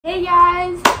Hey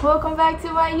guys, welcome back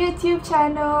to my YouTube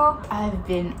channel. I've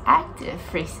been active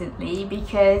recently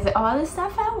because all the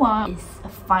stuff I want is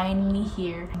finally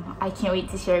here. I can't wait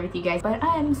to share it with you guys, but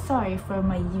I am sorry for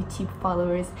my YouTube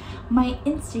followers. My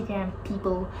Instagram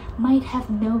people might have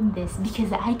known this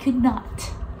because I could not,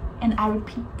 and I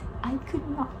repeat, I could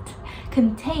not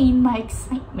contain my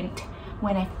excitement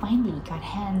when I finally got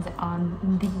hands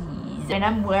on these. And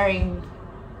I'm wearing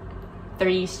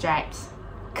 3 stripes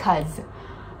cause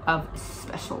of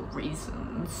special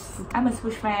reasons. I'm a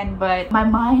swoosh fan, but my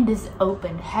mind is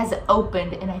open, has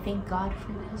opened, and I thank God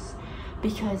for this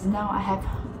because now I have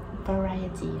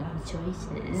variety of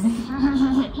choices.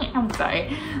 I'm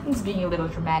sorry, I'm just being a little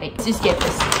dramatic. Let's just get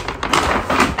this.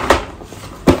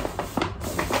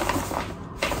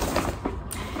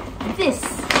 This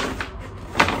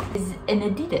is an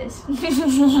Adidas.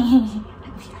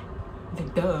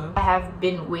 Duh. I have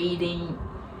been waiting.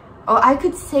 Oh, I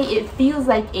could say it feels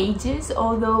like ages,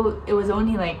 although it was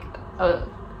only like a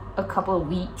couple of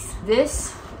weeks.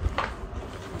 This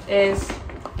is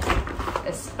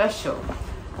a special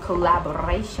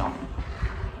collaboration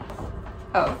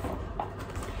of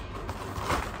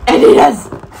Adidas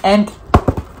and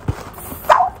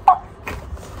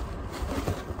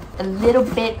a little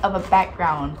bit of a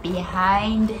background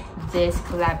behind this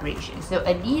collaboration. So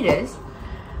Adidas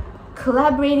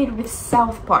collaborated with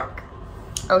South Park,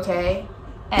 okay,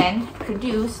 and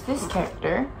produced this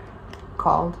character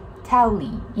called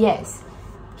Towelie. Yes,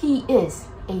 he is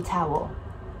a towel,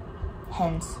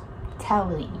 hence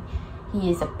Towelie. He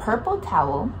is a purple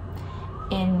towel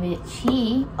in which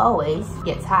he always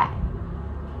gets high.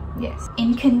 Yes,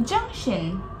 in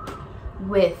conjunction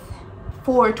with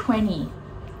 420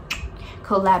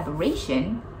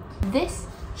 collaboration, this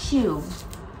shoe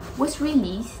was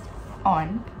released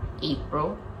on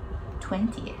April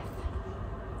 20th.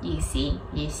 You see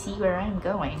where I'm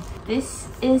going. This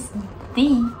is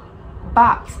the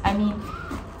box. I mean,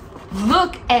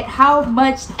 look at how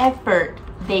much effort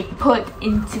they put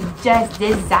into just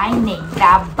designing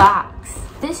that box.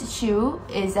 This shoe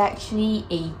is actually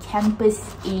a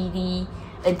Campus 80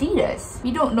 Adidas. We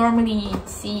don't normally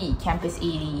see Campus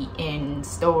 80 in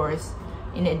stores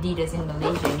in Adidas in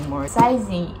Malaysia anymore.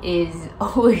 Sizing is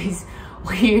always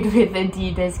weird with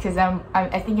Adidas because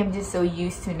I think I'm just so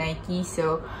used to Nike,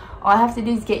 so all I have to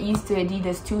do is get used to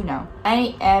Adidas too now.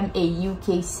 I am a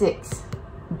UK 6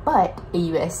 but a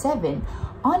US 7.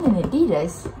 On an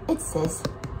Adidas it says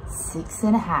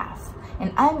 6.5,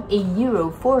 and I'm a Euro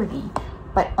 40,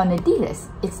 but on Adidas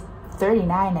it's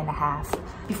 39.5.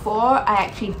 Before I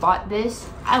actually bought this,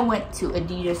 I went to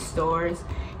Adidas stores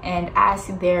and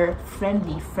asked their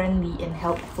friendly and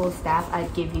helpful staff.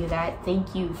 I'd give you that.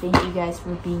 Thank you guys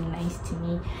for being nice to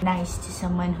me, nice to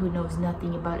someone who knows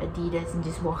nothing about Adidas and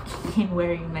just walking in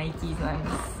wearing Nikes. I'm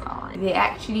sorry. They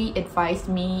actually advised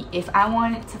me if I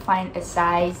wanted to find a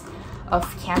size of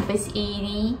Campus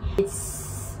 80,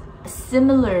 it's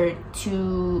similar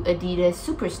to Adidas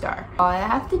Superstar. All I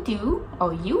have to do,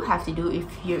 or you have to do if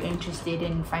you're interested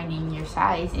in finding your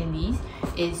size in these,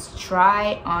 is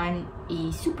try on a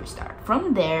Superstar.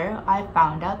 From there, I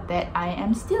found out that I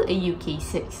am still a UK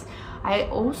 6. I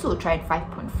also tried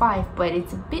 5.5, but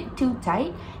it's a bit too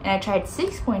tight, and I tried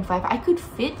 6.5. I could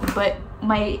fit, but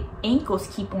my ankles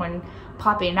keep on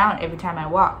popping out every time I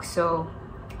walk. So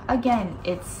again,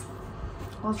 it's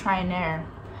all try and error.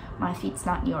 My feet's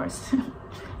not yours.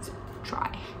 So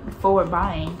try before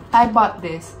buying. I bought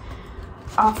this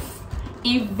off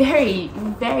a very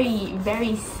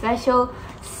special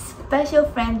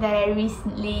friend that I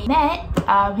recently met.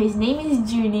 His name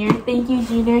is Junior. Thank you,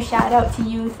 Junior. Shout out to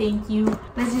you. Thank you.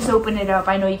 Let's just open it up.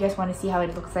 I know you guys want to see how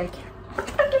it looks like.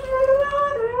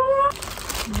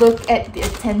 Look at the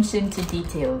attention to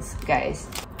details, guys.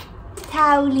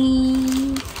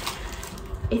 Towelie.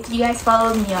 If you guys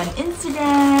follow me on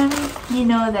Instagram, you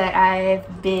know that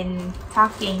I've been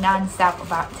talking non-stop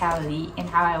about Towelie and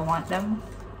how I want them.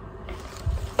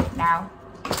 Now,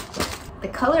 the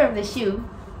color of the shoe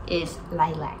is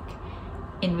lilac,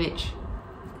 in which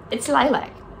it's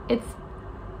lilac. It's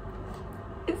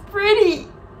pretty.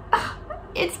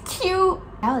 It's cute.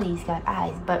 Towelie's got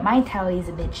eyes, but my Towelie's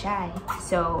a bit shy,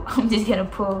 so I'm just gonna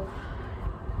pull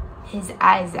his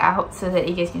eyes out so that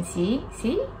you guys can see.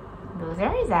 See? Those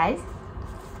are his eyes.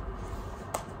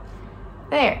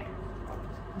 There.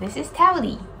 This is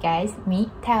Towelie, guys. Meet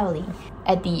Towelie.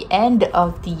 At the end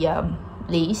of the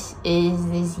lace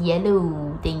is this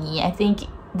yellow thingy. I think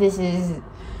this is...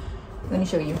 Let me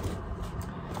show you.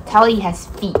 Towelie has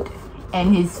feet,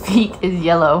 and his feet is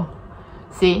yellow.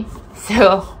 See?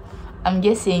 So I'm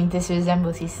guessing this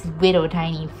resembles his little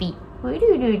tiny feet.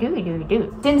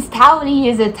 Since Towelie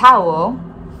is a towel,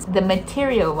 the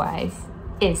material wise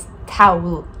is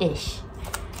towel-ish.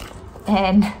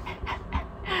 And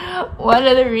one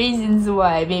of the reasons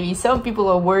why maybe some people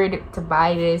are worried to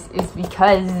buy this is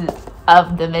because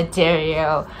of the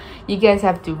material. You guys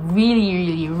have to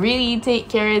really take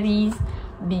care of these,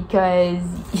 because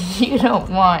you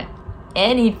don't want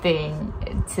anything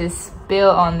to spill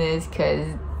on this,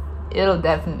 because it'll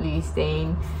definitely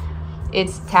stain.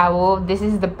 It's towel. This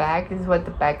is the back. This is what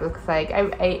the back looks like.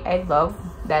 I love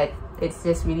that it's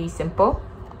just really simple.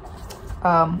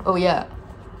 Oh yeah,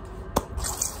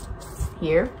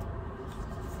 here,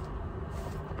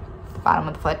 bottom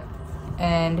of the foot,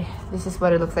 and this is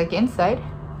what it looks like inside.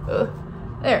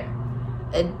 There,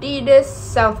 Adidas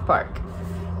South Park.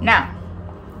 Now,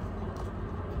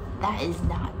 that is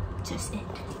not just it.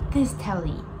 This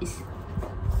Towelie is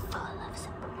full of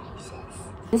surprises.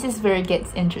 This is where it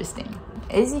gets interesting.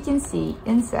 As you can see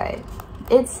inside,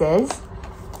 it says,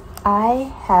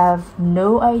 "I have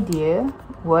no idea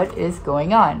what is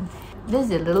going on." There's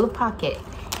a little pocket,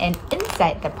 and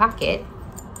inside the pocket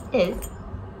is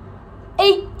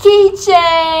a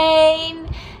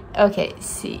keychain. Okay,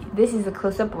 see, this is a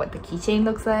close-up of what the keychain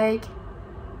looks like.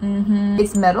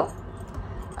 It's metal.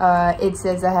 It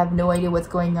says, "I have no idea what's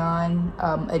going on,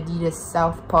 Adidas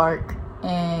South Park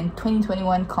and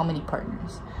 2021 comedy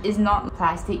partners." It's not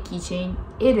plastic keychain,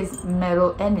 it is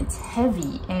metal, and it's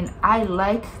heavy, and I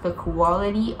like the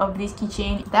quality of this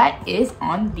keychain. That is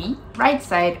on the right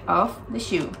side of the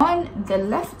shoe. On the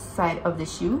left side of the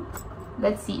shoe,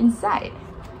 let's see inside.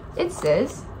 It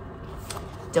says,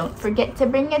 "Don't forget to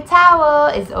bring a towel,"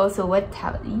 is also what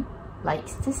Towelie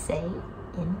likes to say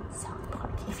in South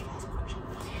Park, if you guys watch.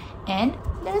 And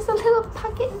there's a little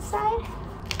pocket inside.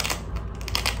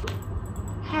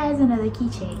 Has another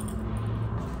keychain.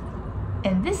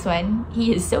 And this one,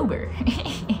 he is sober.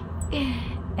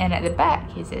 And at the back,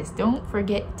 he says, "Don't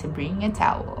forget to bring a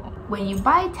towel." When you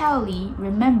buy Towelie,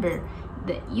 remember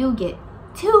that you'll get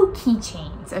 2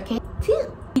 keychains, okay?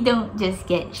 2. You don't just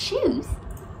get shoes,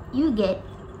 you get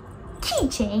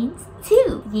keychains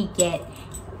too. You get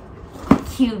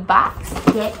cute box,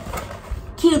 you get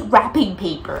cute wrapping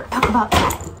paper. Talk about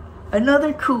that.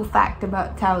 Another cool fact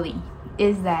about Towelie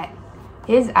is that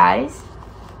his eyes,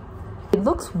 it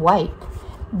looks white,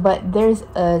 but there's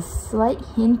a slight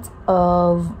hint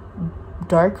of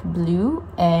dark blue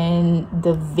and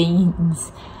the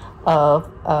veins of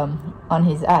on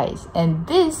his eyes, and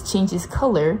this changes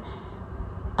color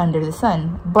under the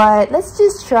sun. But let's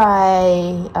just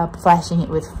try flashing it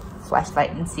with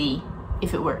flashlight and see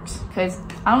if it works, because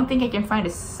I don't think I can find a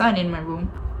sun in my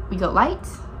room. We got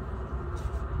lights,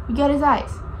 we got his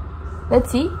eyes.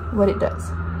 Let's see what it does.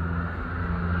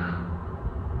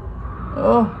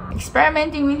 Oh,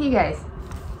 experimenting with you guys.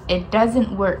 It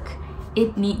doesn't work.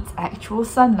 It needs actual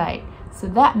sunlight. So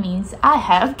that means I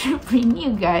have to bring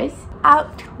you guys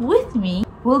out with me.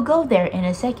 We'll go there in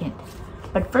a second.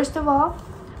 But first of all,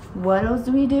 what else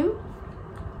do?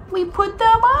 We put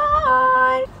them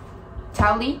on.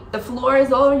 Towelie, the floor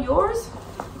is all yours.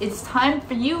 It's time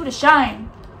for you to shine.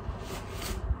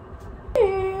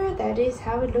 There, that is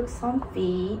how it looks on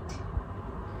feet.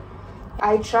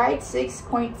 I tried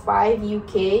 6.5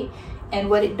 UK, and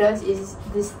what it does is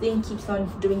this thing keeps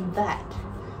on doing that.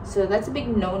 So that's a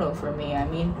big no-no for me. I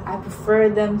mean, I prefer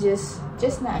them just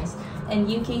nice. And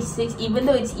UK 6, even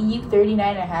though it's EU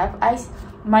 39.5,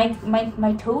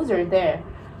 my toes are there.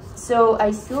 So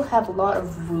I still have a lot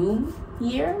of room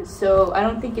here, so I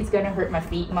don't think it's gonna hurt my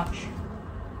feet much.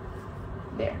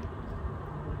 There.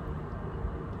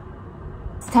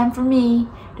 It's time for me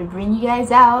to bring you guys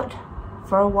out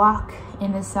for a walk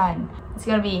in the sun. It's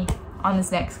gonna be on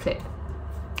this next clip.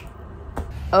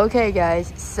 Okay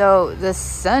guys, so the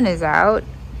sun is out,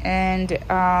 and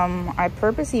I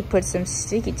purposely put some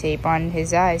sticky tape on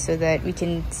his eyes so that we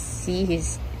can see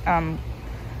his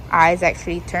eyes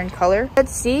actually turn color.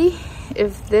 Let's see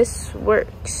if this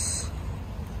works.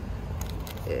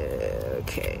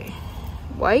 Okay,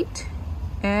 white,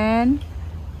 and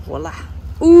voila.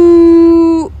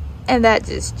 Ooh, and that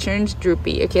just turns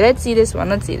droopy. Okay, let's see this one.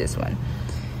 Let's see this one.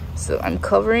 So I'm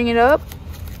covering it up.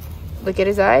 Look at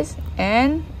his eyes,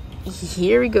 and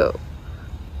here we go.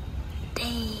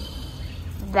 Dang,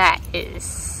 that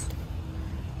is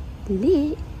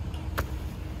lit.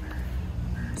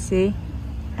 See,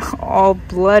 all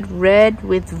blood red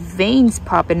with veins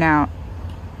popping out.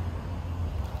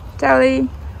 Towelie,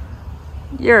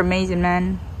 you're amazing,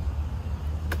 man.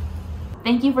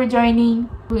 Thank you for joining.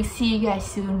 We'll see you guys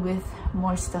soon with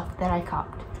more stuff that I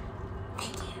copped.